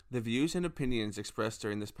The views and opinions expressed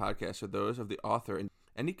during this podcast are those of the author, and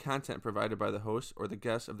any content provided by the host or the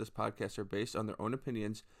guests of this podcast are based on their own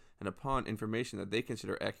opinions and upon information that they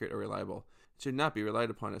consider accurate or reliable. It should not be relied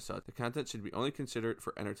upon as such. The content should be only considered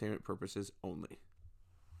for entertainment purposes only.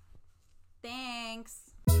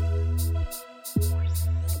 Thanks.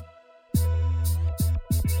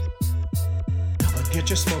 Get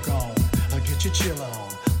your smoke on, get your chill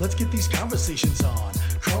on. Let's get these conversations on.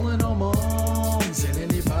 Calling all moms and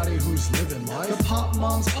anybody who's living life. The Pop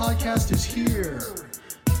Moms Podcast is here.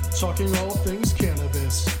 Talking all things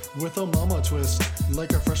cannabis with a mama twist.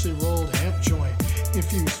 Like a freshly rolled hemp joint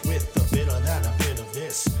infused with a bit of that, a bit of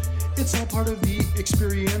this. It's all part of the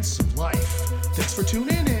experience of life. Thanks for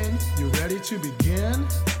tuning in. You ready to begin?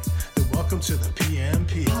 Then welcome to the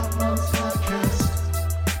PMP. Pop Moms Podcast.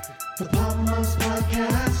 The Pop Moms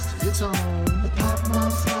Podcast, it's on. The Pop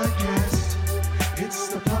Moms Podcast, it's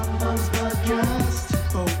the Pop Moms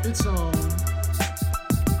Podcast. Oh, it's on.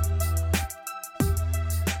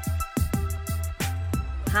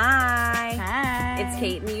 Hi. It's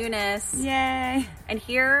Kate and Eunice. Yay. And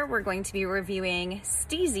here we're going to be reviewing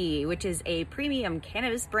Steezy, which is a premium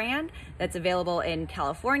cannabis brand that's available in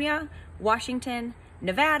California, Washington,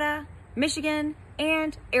 Nevada, Michigan,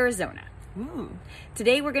 and Arizona. Ooh.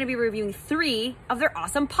 Today we're going to be reviewing 3 of their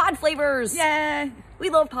awesome pod flavors. Yay. We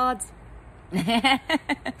love pods.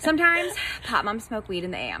 Sometimes Pop Moms smoke weed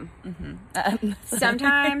in the AM. Mm-hmm.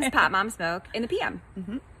 Sometimes Pop Moms smoke in the PM.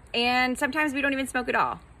 Mm-hmm. And sometimes we don't even smoke at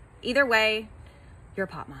all. Either way, you're a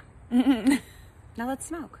Pop Mom. Mm-hmm. Now let's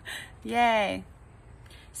smoke. Yay.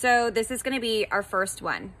 So this is going to be our first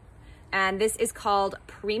one. And this is called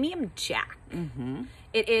Premium Jack. Mm-hmm.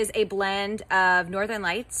 It is a blend of Northern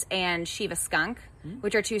Lights and Shiva Skunk,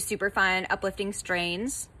 which are 2 super fun, uplifting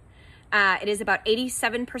strains. It is about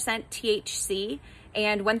 87% THC.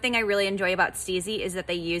 And one thing I really enjoy about Steezy is that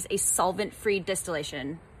they use a solvent-free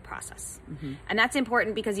distillation process. Mm-hmm. And that's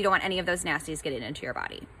important because you don't want any of those nasties getting into your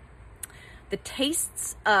body. The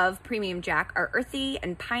tastes of Premium Jack are earthy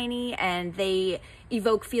and piney, and they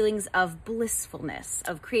evoke feelings of blissfulness,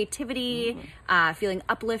 of creativity, feeling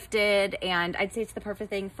uplifted, and I'd say it's the perfect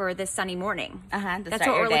thing for this sunny morning. That's what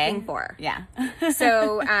we're looking for. Yeah.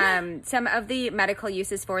 So some of the medical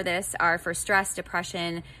uses for this are for stress,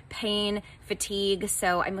 depression, pain, fatigue.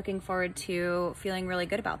 So I'm looking forward to feeling really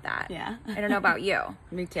good about that. Yeah. I don't know about you.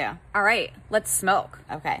 Me too. All right, let's smoke.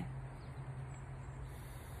 Okay.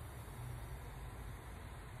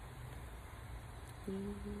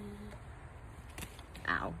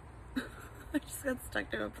 Ow. I just got stuck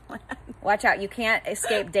to a plant. Watch out, you can't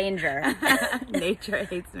escape danger. Nature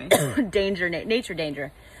hates me. Nature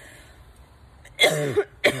danger. You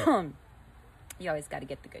always got to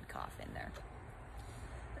get the good cough in there.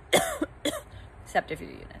 Except if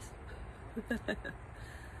you're Eunice.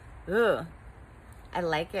 Ooh. I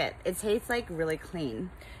like it. It tastes like really clean.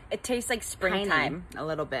 It tastes like springtime. Piney, a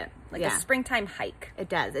little bit. Like a springtime hike. It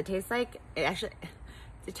does. It tastes like,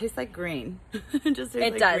 it tastes like green. It just tastes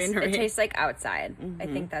like does. greenery. It tastes like outside. Mm-hmm. I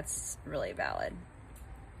think that's really valid.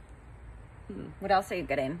 What else are you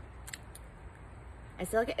getting? I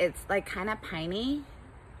feel like it's like kind of piney.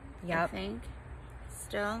 Yep. I think.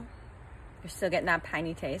 Still. You're still getting that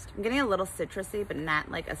piney taste. I'm getting a little citrusy, but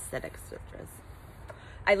not like acidic citrus.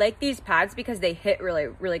 I like these pods because they hit really,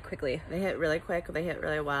 really quickly. They hit really quick. They hit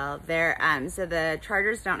really well. They're so the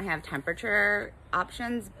chargers don't have temperature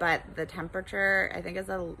options, but the temperature I think is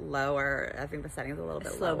a lower. I think the setting is a little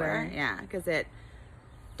bit slow lower. burn. Yeah, because it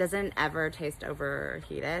doesn't ever taste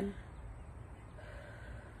overheated.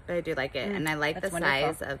 But I do like it, and I like That's the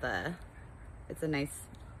wonderful. size of the. It's a nice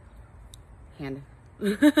hand.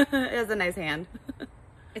 It has a nice hand.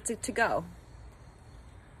 It's a to go.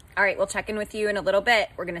 All right, we'll check in with you in a little bit.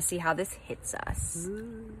 We're going to see how this hits us.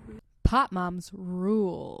 Pop Moms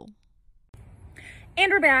rule.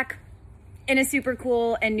 And we're back in a super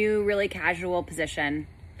cool and new, really casual position.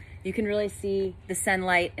 You can really see the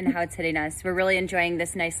sunlight and how it's hitting us. We're really enjoying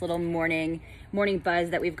this nice little morning buzz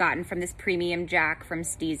that we've gotten from this Premium Jack from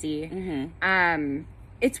Steezy. Mm-hmm.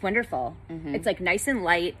 It's wonderful. Mm-hmm. It's like nice and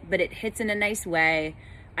light, but it hits in a nice way.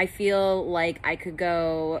 I feel like I could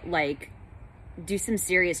go do some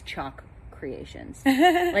serious chalk creations.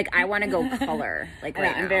 Like I want to go color. Like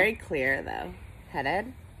right now. I'm very clear though,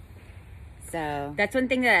 headed. So that's one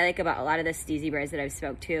thing that I like about a lot of the Steezy bars that I've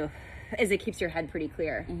smoked too, is it keeps your head pretty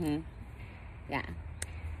clear. Mm-hmm. Yeah.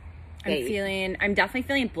 I'm definitely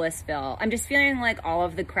feeling blissful. I'm just feeling like all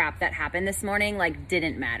of the crap that happened this morning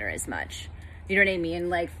didn't matter as much. You know what I mean?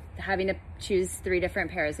 Like having to choose 3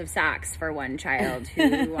 different pairs of socks for one child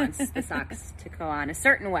who wants the socks to go on a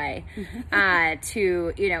certain way,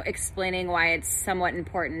 to, you know, explaining why it's somewhat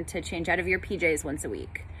important to change out of your PJs once a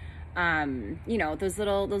week. You know, those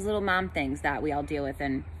little mom things that we all deal with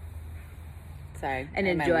and Sorry. And I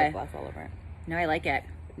have enjoy. my lip gloss all over it. no, I like it.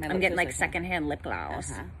 My I'm lips getting are like so secondhand lip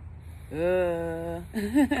gloss. No,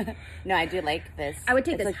 I do like this. I would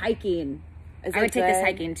take It's this hiking. Is I it would take this good?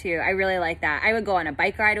 hiking too. I really like that. I would go on a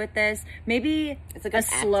bike ride with this. Maybe It's like a an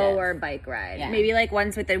slower active. bike ride. Yeah. Maybe like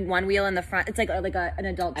ones with the one wheel in the front. It's like an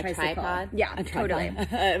adult A tricycle. tripod? Yeah, A totally.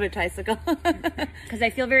 tripod. A tricycle. Because I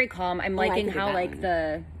feel very calm. I'm I liking could do how that like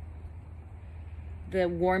one. the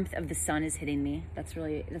warmth of the sun is hitting me. That's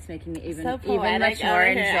making it even So even poetic much more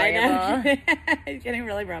over here. I know. enjoyable. It's getting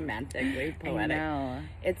really romantically I poetic. know.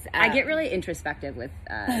 It's. I get really introspective with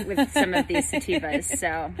some of these sativas.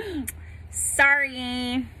 So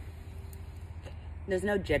sorry. There's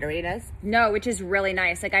no jitteriness. No, which is really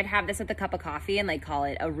nice. Like I'd have this with a cup of coffee and like call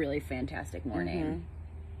it a really fantastic morning.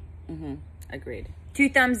 Agreed. 2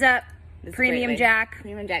 thumbs up. This is Premium great. Jack.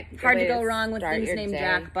 Premium Jack. Good Hard to way go wrong with start things your named day.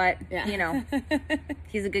 Jack, but Yeah. you know,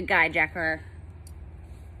 he's a good guy, Jack Herr.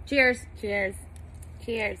 Cheers. Cheers.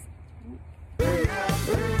 Cheers.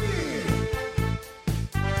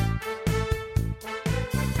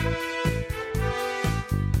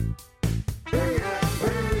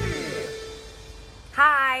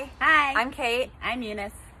 Hi. Hi. I'm Kate, I'm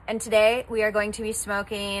Eunice. and today we are going to be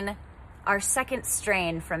smoking our second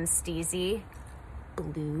strain from Steezy,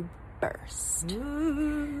 Blue Burst.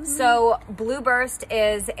 So Blue Burst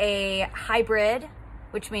is a hybrid,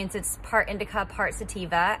 which means it's part indica, part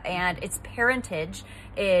sativa, and its parentage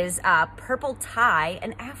is purple Thai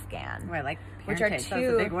and Afghan. Oh, I like Which are parentage. two,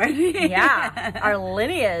 That's a big word. yeah, our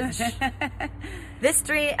lineage. This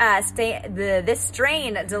strain, this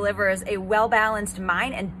strain delivers a well-balanced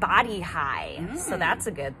mind and body high, so that's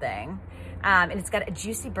a good thing. And it's got a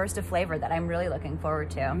juicy burst of flavor that I'm really looking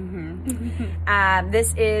forward to.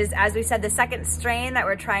 This is, as we said, the second strain that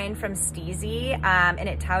we're trying from Steezy, and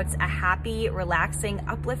it touts a happy, relaxing,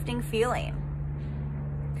 uplifting feeling.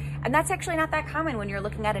 And that's actually not that common when you're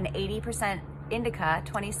looking at an 80% indica,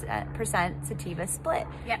 20% sativa split.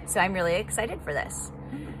 Yep. So I'm really excited for this.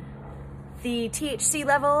 The THC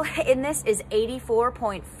level in this is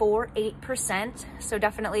 84.48%, so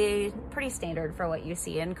definitely pretty standard for what you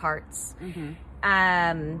see in carts.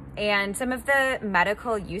 And some of the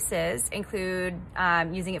medical uses include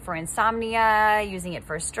using it for insomnia, using it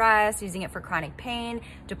for stress, using it for chronic pain,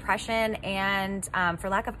 depression, and for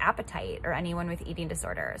lack of appetite or anyone with eating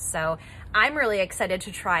disorders. So I'm really excited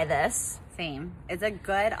to try this. Same. It's a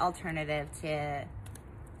good alternative to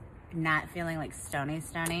not feeling like stony.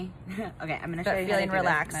 Okay, I'm gonna show But you feeling how to do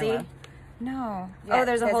this, my relaxy. love. No. Yeah, Oh,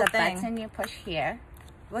 there's a whole thing. button you push here.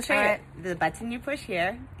 We'll show you. Alright. The button you push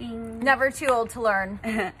here. Ding. Never too old to learn.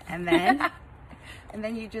 and then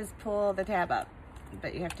you just pull the tab up.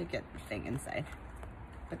 But you have to get the thing inside.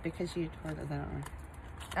 But because you tore those out.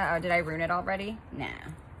 Uh-oh, did I ruin it already? No.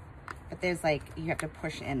 But there's like, you have to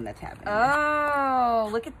push in the tab. Oh,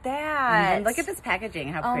 look at that. Look at this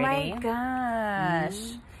packaging, how Oh pretty. my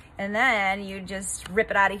gosh. And then you just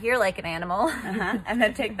rip it out of here like an animal. And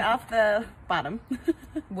then take off the bottom.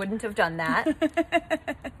 Wouldn't have done that.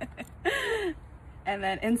 And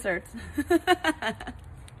then insert. And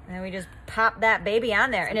then we just pop that baby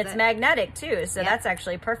on there. And it's it. magnetic too, so Yep. that's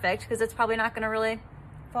actually perfect because it's probably not going to really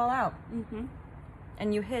fall out.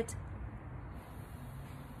 And you hit.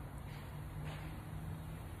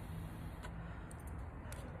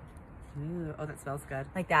 Ooh, oh, that smells good.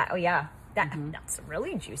 Like that. Oh yeah. That's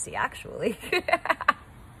really juicy actually.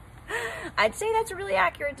 I'd say that's a really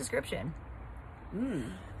accurate description.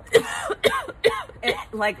 It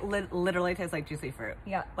like literally tastes like juicy fruit.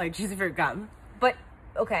 Yeah. Like juicy fruit gum. But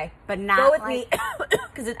okay. But not go with like- me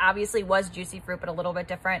because it obviously was juicy fruit but a little bit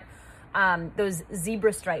different. Those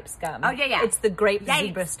zebra stripes gum. Oh, yeah. It's the grape Yes,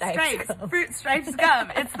 zebra stripes. gum. Fruit stripes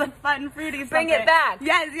gum. It's the fun fruity Bring something. it back.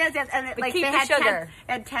 Yes. And it, But like keep they the had sugar.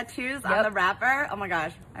 had tattoos on Yep. the wrapper. Oh my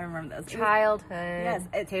gosh, I remember those. Childhood. Yes,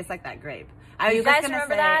 it tastes like that grape. Do I was you just guys gonna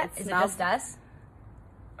remember say, that? Is it smells- just us?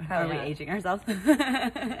 Are we yeah. aging ourselves?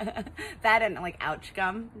 That and like ouch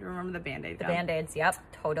gum. Do you remember the Band-Aid gum? Band-Aids, yep,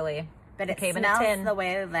 totally. But it came in a smells tin. the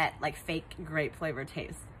way that like fake grape flavor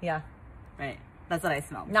tastes. Yeah. Right. That's what I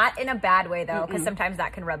smell. Not in a bad way though, because sometimes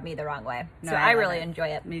that can rub me the wrong way. No, So I I love really it. enjoy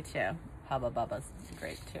it. Me too. Hubba Bubba's is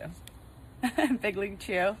great too. Big League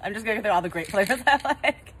Chew. I'm just going through all the great flavors I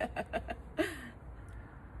like.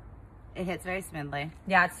 It hits very smoothly.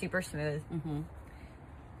 Yeah, it's super smooth.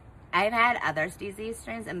 I've had other Steezy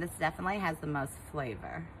strains, and this definitely has the most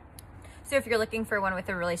flavor. So if you're looking for one with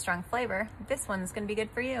a really strong flavor, this one's going to be good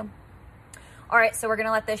for you. All right, so we're going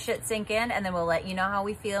to let this shit sink in, and then we'll let you know how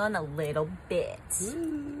we feel in a little bit.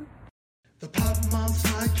 The Pop Moms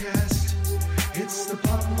Podcast. It's the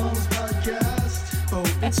Pop Moms Podcast.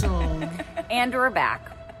 Oh, it's on. And we're back.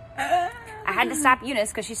 I had to stop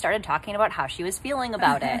Eunice because she started talking about how she was feeling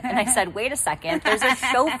about it. And I said, wait a second, there's a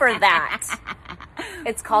show for that.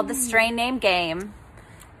 It's called The Strain Name Game.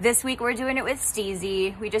 This week we're doing it with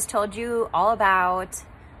Steezy. We just told you all about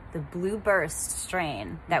the Blue Burst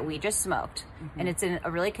strain that we just smoked. And it's in a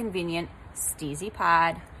really convenient Steezy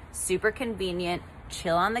pod, super convenient,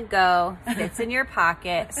 chill on the go, fits in your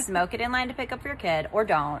pocket, smoke it in line to pick up your kid, or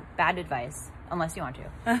don't. Bad advice, unless you want to.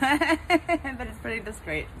 But it's pretty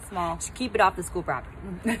discreet, small. Just keep it off the school property.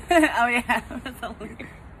 Oh, yeah.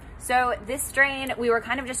 So this strain, we were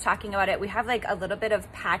kind of just talking about it. We have like a little bit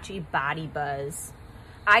of patchy body buzz.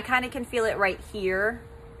 I kind of can feel it right here.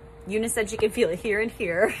 Eunice said she can feel it here and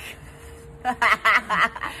here.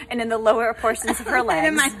 And in the lower portions of her legs. And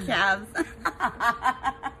in my calves.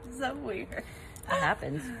 So weird. That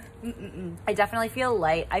happens. I definitely feel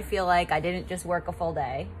light. I feel like I didn't just work a full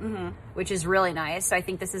day, which is really nice. So I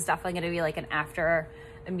think this is definitely going to be like an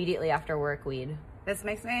immediately after work weed. This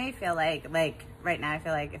makes me feel like right now I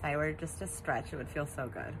feel like if I were just to stretch, it would feel so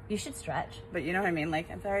good. You should stretch. But you know what I mean?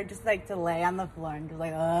 Like if I were just like to lay on the floor and just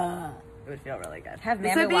like, it would feel really good. Have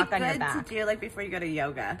This Mammy would be walk on your good back. to do like before you go to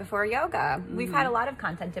yoga. Before yoga. We've had a lot of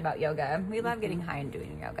content about yoga. We love getting high and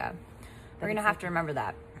doing yoga. We're going to have to remember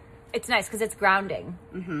that. It's nice because it's grounding.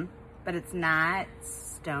 But it's not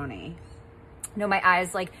stony. No, my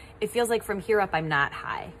eyes, like, it feels like from here up I'm not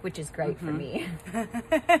high, which is great for me. Because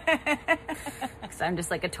I'm just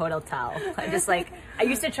like a total tell. I'm just like, I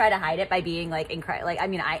used to try to hide it by being like, I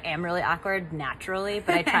mean, I am really awkward naturally,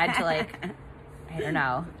 but I tried to like, I don't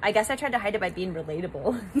know. I guess I tried to hide it by being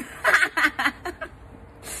relatable.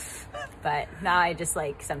 But now I just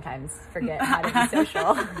like sometimes forget how to be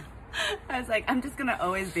social. I was like, I'm just going to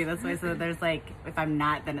always be this way so that there's like, if I'm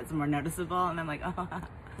not, then it's more noticeable. And I'm like, oh.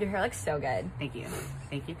 Your hair looks so good. Thank you.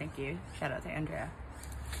 Thank you. Thank you. Shout out to Andrea.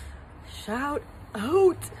 Shout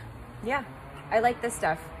out. Yeah, I like this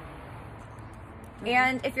stuff.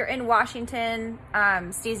 And if you're in Washington,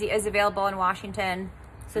 Steezy is available in Washington.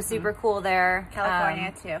 So super cool there.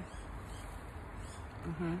 California too.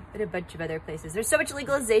 And a bunch of other places. There's so much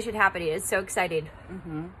legalization happening. It's so exciting.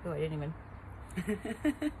 Oh, I didn't even.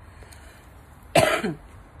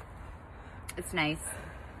 It's nice.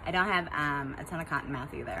 I don't have a ton of cotton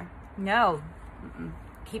mouth either. No.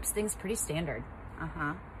 Keeps things pretty standard.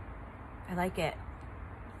 Uh-huh. I like it.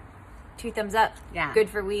 2 thumbs up. Yeah. Good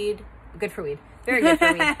for weed. Good for weed. Very good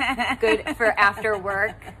for weed. Good for after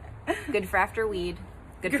work. Good for after weed.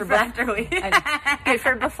 Good for after weed. Good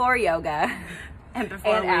for before yoga. And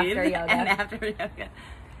before And weed. after yoga. And after yoga.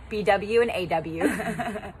 BW and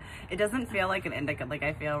AW. It doesn't feel like an indica. Like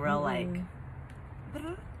I feel real like...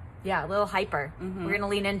 Yeah, a little hyper. We're going to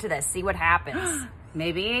lean into this. See what happens.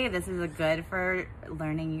 Maybe this is a good for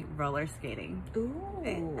learning roller skating. Ooh.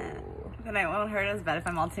 Then it won't hurt as bad if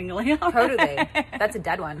I'm all tingly. Totally. That's a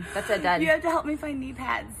dead one. That's a dead. You have to help me find knee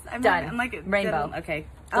pads. I'm Done. like Rainbow. Done. Okay.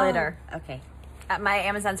 Glitter. Oh, okay. My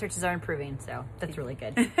Amazon searches are improving, so that's really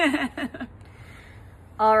good.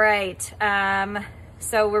 All right.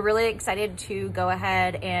 So we're really excited to go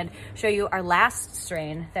ahead and show you our last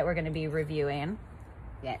strain that we're going to be reviewing.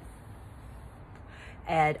 Yes.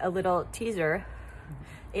 And a little teaser.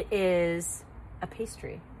 It is a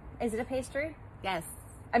pastry. Is it a pastry? Yes.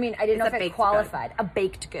 I mean, I didn't know It's if a it baked qualified. good. A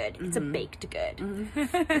baked good. It's a baked good.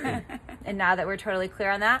 And now that we're totally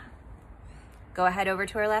clear on that, go ahead over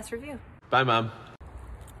to our last review. Bye, Mom.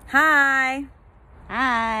 Hi.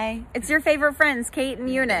 Hi. It's your favorite friends, Kate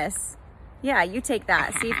and Eunice. Yeah, you take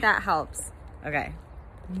that. See if that helps. Okay.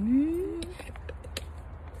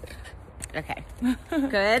 Okay.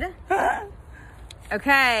 Good?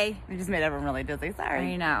 Okay. We just made everyone really dizzy.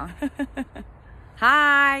 Sorry. I know.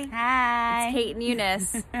 Hi. Hi. It's Kate and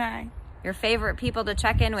Eunice. Hi. Your favorite people to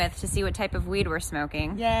check in with to see what type of weed we're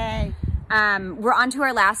smoking. Yay. We're on to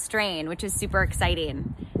our last strain, which is super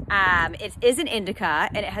exciting. It is an indica,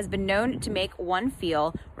 and it has been known to make one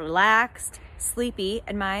feel relaxed, sleepy,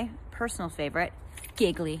 and my personal favorite,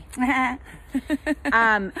 giggly. I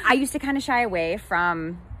used to kind of shy away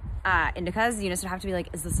from indicas. Eunice would have to be like,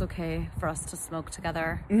 is this okay for us to smoke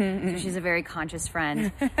together? So she's a very conscious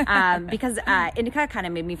friend. Because indica kind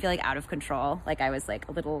of made me feel like out of control. Like I was like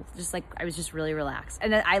a little, just like, I was just really relaxed.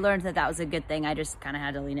 And then I learned that that was a good thing. I just kind of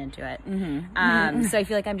had to lean into it. So I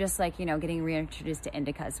feel like I'm just like, you know, getting reintroduced to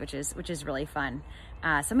indicas, which is really fun. So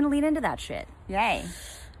I'm going to lean into that shit. Yay.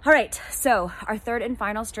 All right. So our third and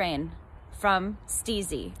final strain from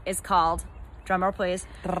Steezy is called, drumroll please,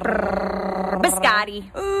 Biscotti.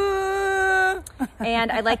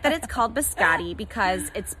 And I like that it's called Biscotti because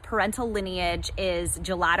its parental lineage is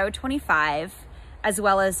Gelato 25, as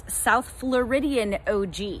well as South Floridian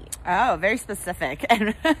OG. Oh, very specific.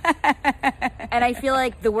 And I feel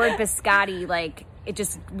like the word biscotti, like, it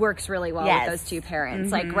just works really well with those two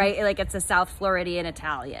parents. Like, right? Like, it's a South Floridian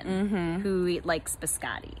Italian who likes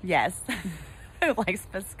biscotti. Yes. Who likes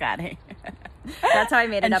biscotti? That's how I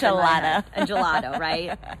made it up in my head. And gelato,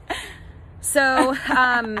 right? So,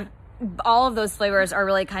 all of those flavors are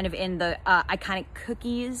really kind of in the iconic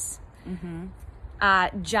cookies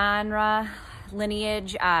genre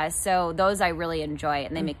lineage. So those I really enjoy,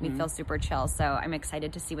 and they make me feel super chill. So I'm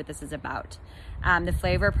excited to see what this is about. The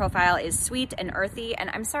flavor profile is sweet and earthy, and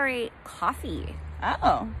I'm sorry, coffee.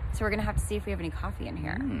 Oh. So we're going to have to see if we have any coffee in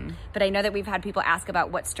here. But I know that we've had people ask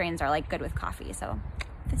about what strains are like good with coffee, so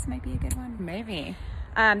this might be a good one. Maybe.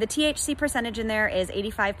 The THC percentage in there is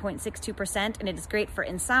 85.62%, and it is great for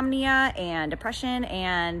insomnia and depression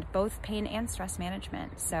and both pain and stress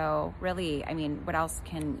management. So really, I mean, what else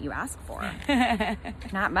can you ask for?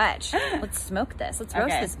 Not much. Let's smoke this. Let's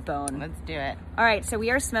roast this bone. Let's do it. All right, so we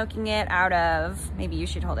are smoking it out of, maybe you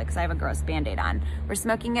should hold it because I have a gross Band-Aid on. We're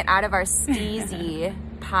smoking it out of our Steezy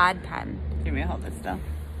pod pen. Give me a hold it still.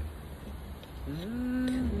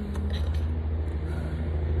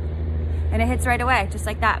 And it hits right away, just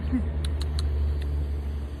like that.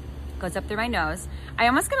 Goes up through my nose. I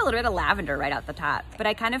almost get a little bit of lavender right out the top, but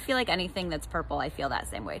I kind of feel like anything that's purple, I feel that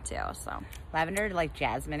same way too, so. Lavender, like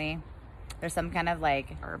jasmine-y. There's some kind of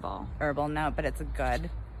like Herbal note, but it's a good,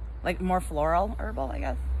 like more floral herbal, I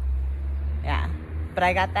guess. Yeah. But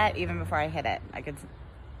I got that even before I hit it. I could,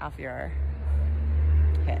 off your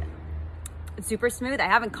hit. It's super smooth. I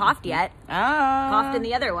haven't coughed yet. Oh. Coughed in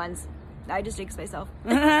the other ones. I just jinxed myself.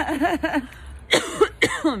 That's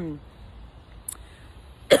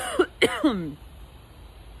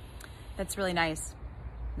really nice.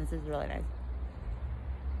 This is really nice.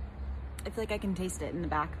 I feel like I can taste it in the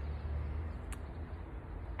back.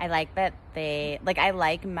 I like that I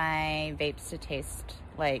like my vapes to taste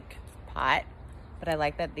like pot, but I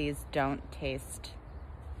like that these don't taste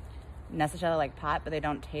necessarily like pot, but they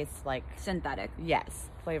don't taste like Synthetic. Yes,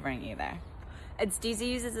 flavoring either. And Steezy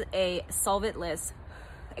uses a solventless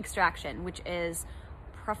extraction, which is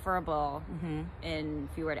preferable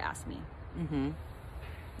if you were to ask me.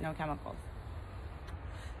 No chemicals.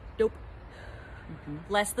 Nope.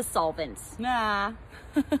 Less the solvents. Nah.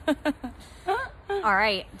 All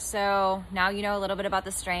right, so now you know a little bit about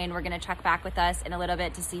the strain. We're going to check back with us in a little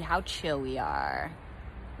bit to see how chill we are.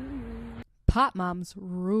 Pot moms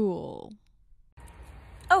rule.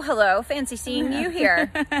 Oh, hello. Fancy seeing you here.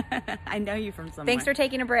 I know you from somewhere. Thanks for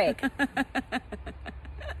taking a break.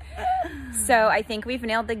 So I think we've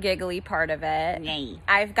nailed the giggly part of it. Yay.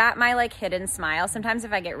 I've got my like hidden smile. Sometimes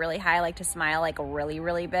if I get really high, I like to smile like really,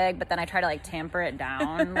 really big, but then I try to like tamper it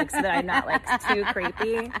down like so that I'm not like too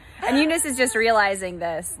creepy. And Eunice is just realizing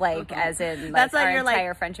this, like as in like That's why our you're entire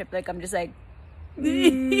like... friendship. Like I'm just like, that's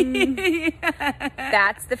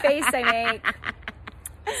the face I make.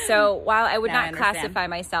 So while I would not classify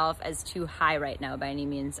myself as too high right now by any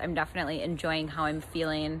means, I'm definitely enjoying how I'm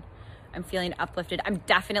feeling. I'm feeling uplifted. I'm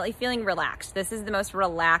definitely feeling relaxed. This is the most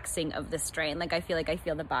relaxing of the strain. Like I feel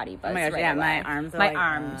the body buzz. Oh my gosh, right yeah, away. My arms are my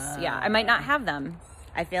arms. Yeah, I might not have them.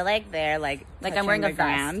 I feel like they're like I'm wearing a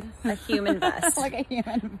vest, a human vest, like a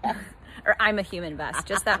human vest, or I'm a human vest.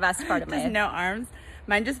 Just that vest part of my head. No arms.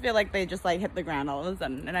 Mine just feel like they just like hit the ground all of a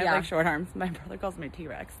sudden, and I have like short arms. My brother calls me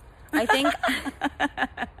T-Rex. I think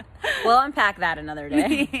we'll unpack that another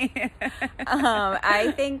day.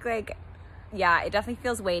 I think like. Yeah, it definitely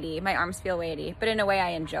feels weighty. My arms feel weighty, but in a way I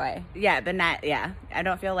enjoy. Yeah, but not, I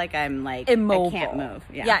don't feel like I'm like, immobile. I can't move.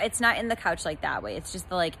 Yeah, it's not in the couch like that way. It's just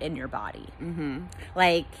the, like in your body.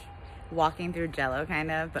 Like walking through Jell-O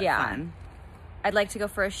kind of, but fun. I'd like to go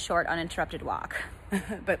for a short, uninterrupted walk.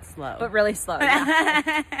 But slow. But really slow,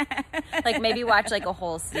 yeah. Like maybe watch like a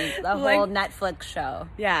whole whole Netflix show.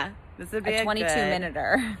 Yeah. This would be a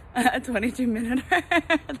 22-minute-er. A 22-minute-er.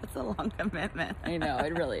 That's a long commitment. I know,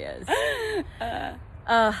 it really is.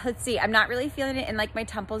 Let's see. I'm not really feeling it in like my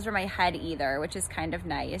temples or my head either, which is kind of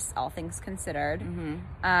nice, all things considered.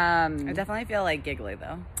 I definitely feel like giggly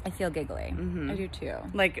though. I feel giggly. I do too.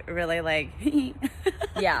 Like really like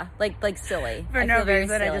yeah, like silly. For no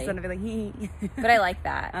reason, I just want to be like But I like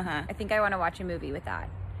that. I think I want to watch a movie with that.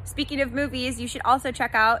 Speaking of movies, you should also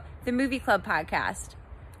check out the Movie Club podcast.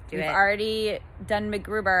 We've already done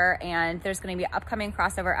MacGruber, and there's going to be an upcoming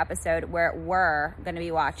crossover episode where we're going to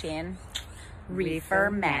be watching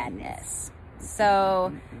Reefer Madness.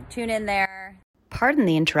 So tune in there. Pardon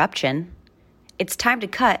the interruption. It's time to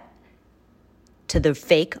cut to the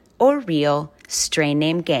fake or real strain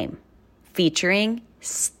name game featuring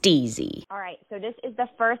Steezy. All right, so this is the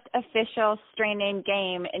first official strain name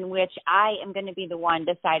game in which I am going to be the one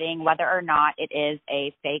deciding whether or not it is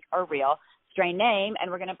a fake or real strain name,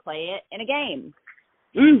 and we're going to play it in a game.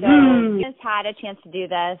 So we just had a chance to do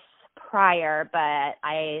this prior, but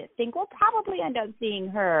I think we'll probably end up seeing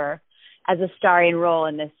her as a starring role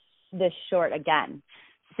in this short again.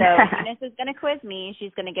 So Eunice is going to quiz me.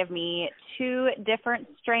 She's going to give me 2 different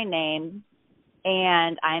strain names,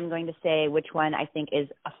 and I'm going to say which one I think is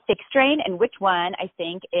a fake strain and which one I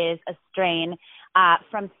think is a strain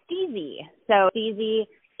from Steezy. So Steezy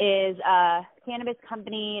is a cannabis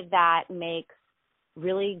company that makes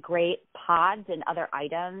really great pods and other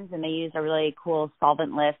items, and they use a really cool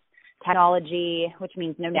solventless technology, which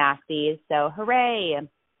means no nasties. So hooray!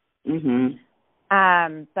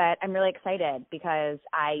 But I'm really excited because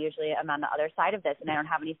I usually am on the other side of this, and I don't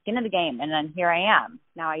have any skin in the game, and then here I am.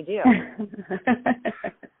 Now I do.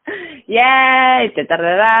 Yay!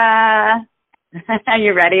 Da-da-da-da. Are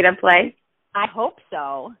you ready to play? I hope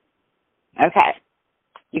so. Okay.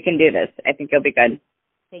 You can do this. I think you'll be good.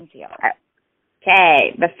 Thank you.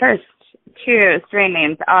 Okay. The first 2 strain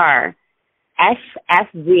names are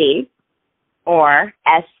SSV or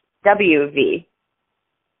SWV.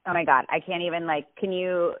 Oh, my God. I can't even, can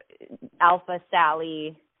you Alpha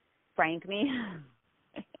Sally Frank me?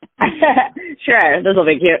 Sure. This will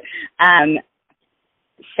be cute. Sam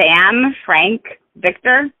Frank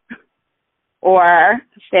Victor or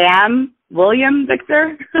Sam William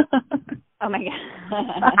Victor. Oh, my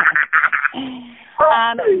God.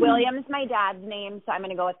 William's my dad's name, so I'm going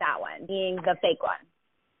to go with that one, being the fake one.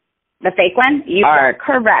 The fake one? You are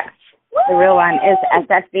correct. Woo! The real one is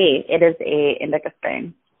SSV. It is a indica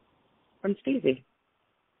strain from Steezy.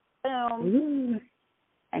 Boom.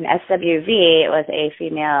 And SWV was a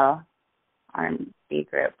female R&B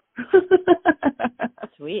group.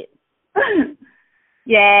 Sweet.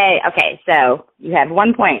 Yay. Okay, so you have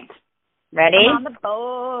 1 point. Ready? I'm on the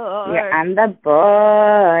board. You're on the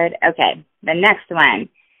board. Okay, the next one.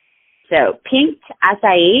 So pink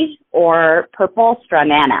acai or purple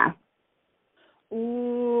strawmanna?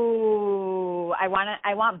 Ooh, I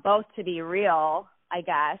want both to be real, I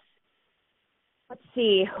guess. Let's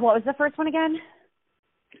see. What was the first one again?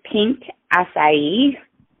 Pink acai.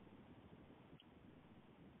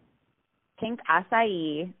 Pink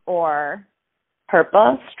acai or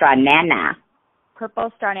purple strawmanna. Purple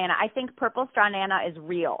strawmanna. I think purple strawmanna is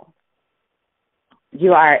real.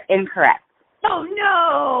 You are incorrect. Oh,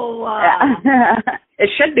 no. It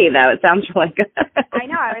should be, though. It sounds really good. I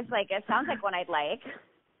know. I was like, it sounds like one I'd like.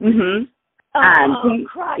 Mm-hmm.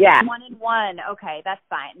 Crud. Yeah. 1 and 1. Okay, that's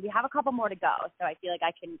fine. We have a couple more to go, so I feel like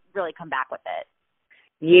I can really come back with it.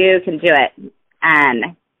 You can do it.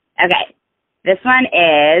 Okay. This one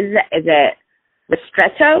is it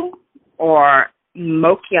ristretto or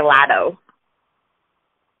mochilato?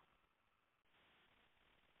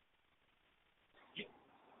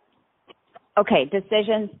 Okay,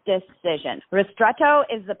 decision. Ristretto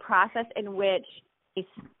is the process in which a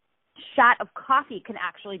shot of coffee can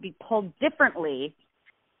actually be pulled differently.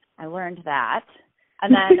 I learned that.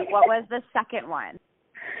 And then what was the second one?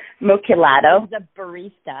 Mochilato. The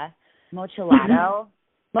barista. Mochilato.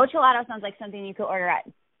 Mochilato sounds like something you could order at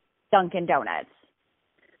Dunkin' Donuts.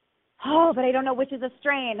 Oh, but I don't know which is a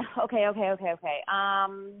strain. Okay.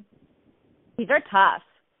 These are tough.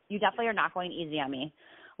 You definitely are not going easy on me.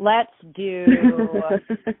 Let's do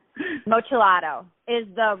Mochilato is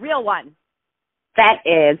the real one. That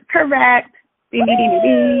is correct. Ding, ding, ding,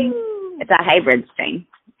 ding. It's a hybrid strain.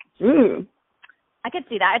 Ooh. I could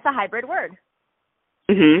see that. It's a hybrid word.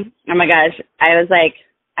 Oh my gosh. I was like,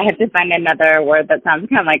 I have to find another word that sounds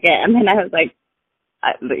kind of like it. And then I was like,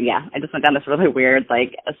 I just went down this really weird,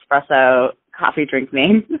 espresso coffee drink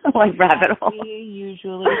name, rabbit hole. We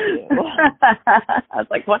usually do. I was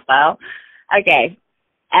like, what the hell?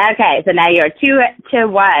 Okay, so now you're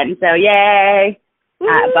 2-1. So yay.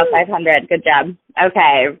 Above 500. Good job.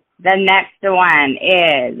 Okay, the next one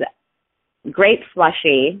is grape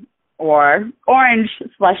slushy or orange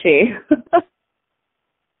slushy.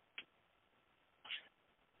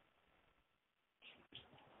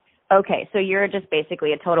 Okay, so you're just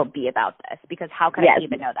basically a total B about this, because how could I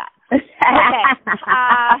even know that? Okay,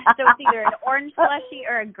 so it's either an orange slushy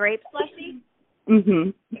or a grape slushy?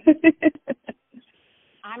 Mm-hmm.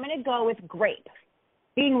 I'm going to go with grape.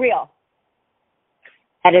 Being real.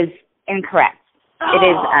 That is incorrect. It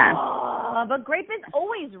is, but grape is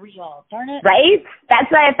always real, darn it. right? That's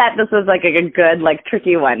why I thought this was like a good, like,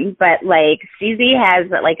 tricky one. But like CZ has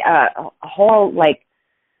like a whole like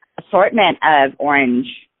assortment of orange.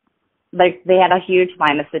 Like they had a huge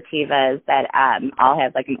line of sativas that all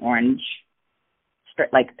have like an orange,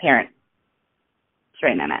 like parent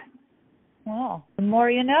strain in it. Well, the more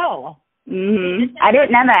you know. Mm-hmm. I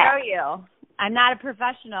didn't know that. Show you. I'm not a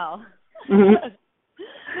professional. Mm-hmm.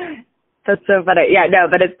 That's so funny. Yeah, no,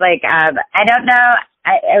 but it's like, I don't know.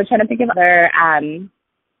 I was trying to think of other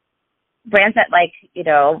brands that, like, you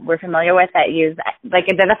know, we're familiar with that use, like,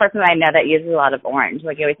 they're the first one I know that uses a lot of orange.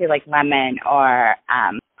 Like, you always say, like, lemon or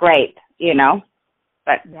grape, you know?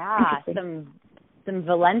 But yeah, some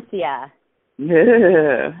Valencia.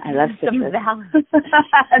 Ooh, I love some citrus.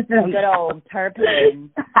 some good old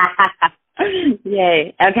terpenes.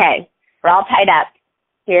 Yay. Okay, we're all tied up.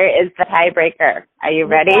 Here is the tiebreaker. Are you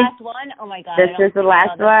ready? The last one? Oh, my God. This is the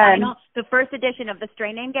last one. The first edition of the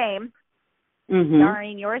Strain Name Game,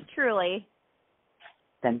 starring yours truly.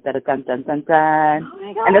 Dun, dun, dun, dun, dun, dun. Oh,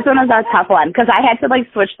 my God. And this one was a tough one because I had to,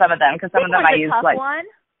 like, switch some of them because some of them I used, like... One?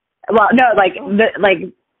 Well, no, like,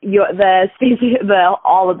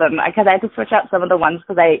 all of them, because I had to switch out some of the ones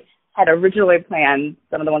because I had originally planned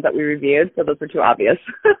some of the ones that we reviewed, so those were too obvious.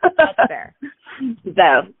 That's fair.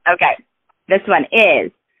 So, okay. This one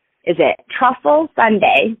is it truffle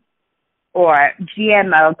sundae or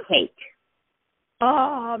GMO cake?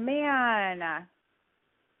 Oh, man.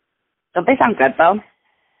 Don't they sound good, though?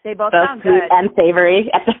 They both Both sound sweet good. and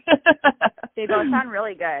savory. They both sound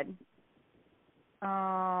really good.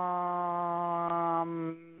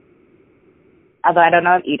 Although I don't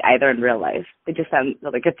know if I'd eat either in real life. They just sound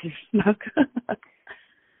really good to smoke.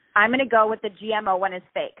 I'm going to go with the GMO one is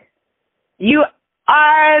fake. You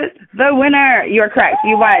are the winner. You're correct.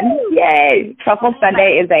 You won. Yay. Truffle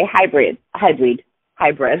sundae is a hybrid.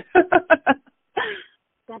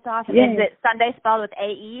 That's awesome. Yay. Is it Sunday spelled with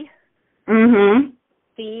A-E? Mm-hmm.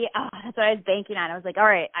 See, that's what I was banking on. I was like, all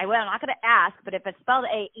right, I'm not going to ask, but if it's spelled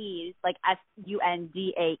A-E, like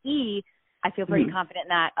S-U-N-D-A-E, I feel pretty confident in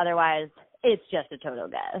that. Otherwise, it's just a total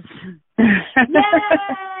guess. Yay!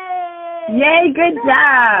 Yay, good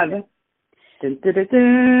job. Dun, dun, dun,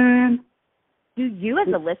 dun. Do you, as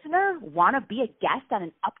a listener, want to be a guest on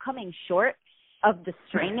an upcoming short of the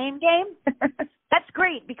Strain Name Game? That's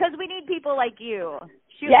great, because we need people like you.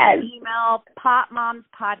 Shoot me an email,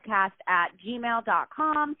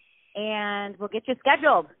 popmomspodcast@gmail.com, and we'll get you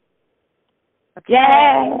scheduled. Okay.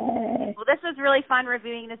 Yay! Well, this was really fun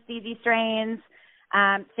reviewing the CZ strains.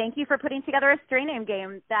 Thank you for putting together a strain name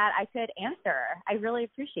game that I could answer. I really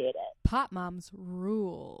appreciate it. Pop Moms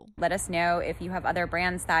rule. Let us know if you have other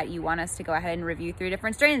brands that you want us to go ahead and review 3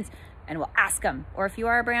 different strains, and we'll ask them. Or if you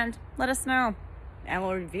are a brand, let us know. And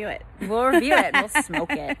we'll review it. We'll review it. We'll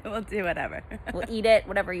smoke it. We'll do whatever. We'll eat it,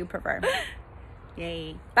 whatever you prefer.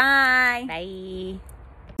 Yay. Bye. Bye.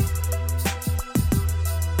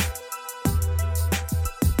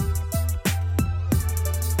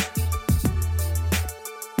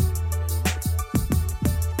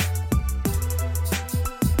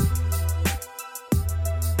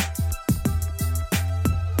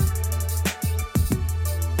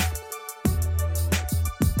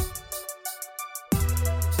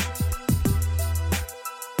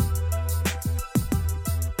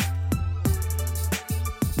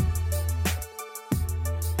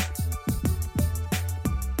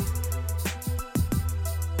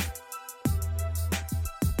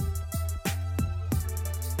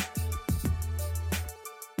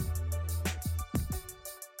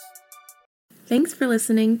 Thanks for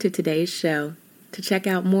listening to today's show. To check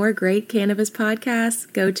out more great cannabis podcasts,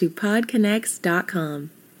 go to podconnects.com.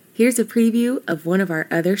 Here's a preview of one of our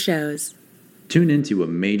other shows. Tune into a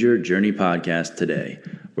Major Journey podcast today,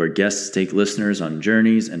 where guests take listeners on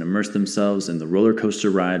journeys and immerse themselves in the roller coaster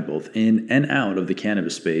ride both in and out of the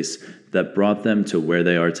cannabis space that brought them to where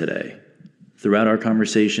they are today. Throughout our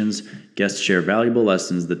conversations, guests share valuable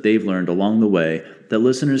lessons that they've learned along the way that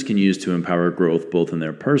listeners can use to empower growth both in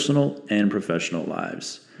their personal and professional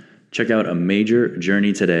lives. Check out A Major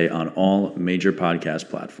Journey today on all major podcast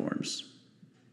platforms.